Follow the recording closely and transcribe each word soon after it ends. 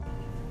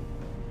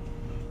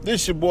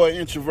This your boy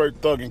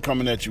Introvert Thuggin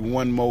coming at you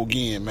one more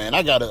again, man.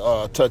 I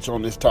gotta touch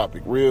on this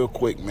topic real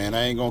quick, man.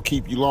 I ain't gonna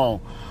keep you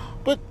long,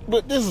 but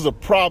this is a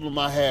problem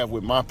I have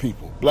with my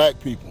people, black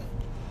people.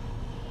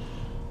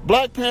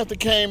 Black Panther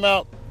came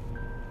out,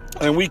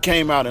 and we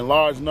came out in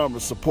large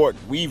numbers supporting.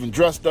 We even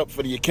dressed up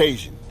for the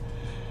occasion.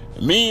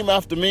 Meme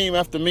after meme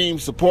after meme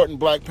supporting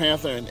Black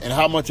Panther and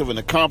how much of an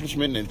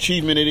accomplishment and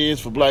achievement it is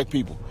for black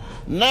people.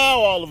 Now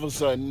all of a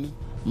sudden,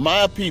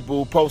 my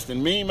people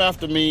posting meme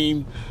after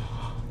meme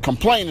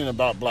complaining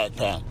about Black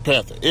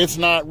Panther. It's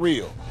not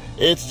real.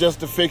 It's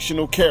just a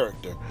fictional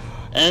character.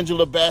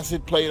 Angela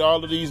Bassett played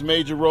all of these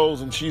major roles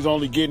and she's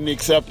only getting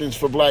acceptance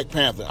for Black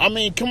Panther. I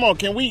mean, come on,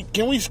 can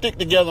we stick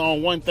together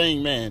on one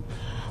thing, man?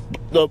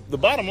 The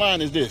bottom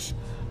line is this.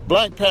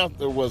 Black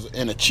Panther was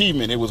an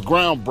achievement. It was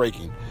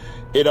groundbreaking.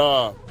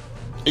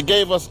 It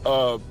gave us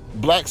a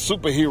black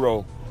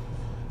superhero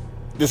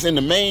that's in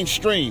the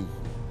mainstream.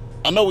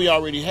 I know we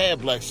already had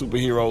black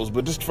superheroes,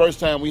 but this is the first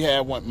time we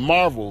had one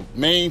Marvel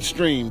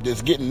mainstream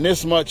that's getting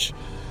this much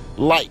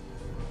light.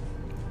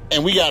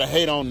 And we gotta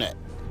hate on that.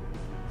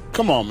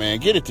 Come on, man,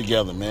 get it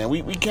together, man.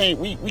 We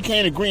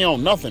can't agree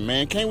on nothing,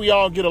 man. Can't we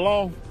all get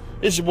along?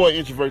 It's your boy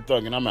Introvert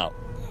Thug, and I'm out.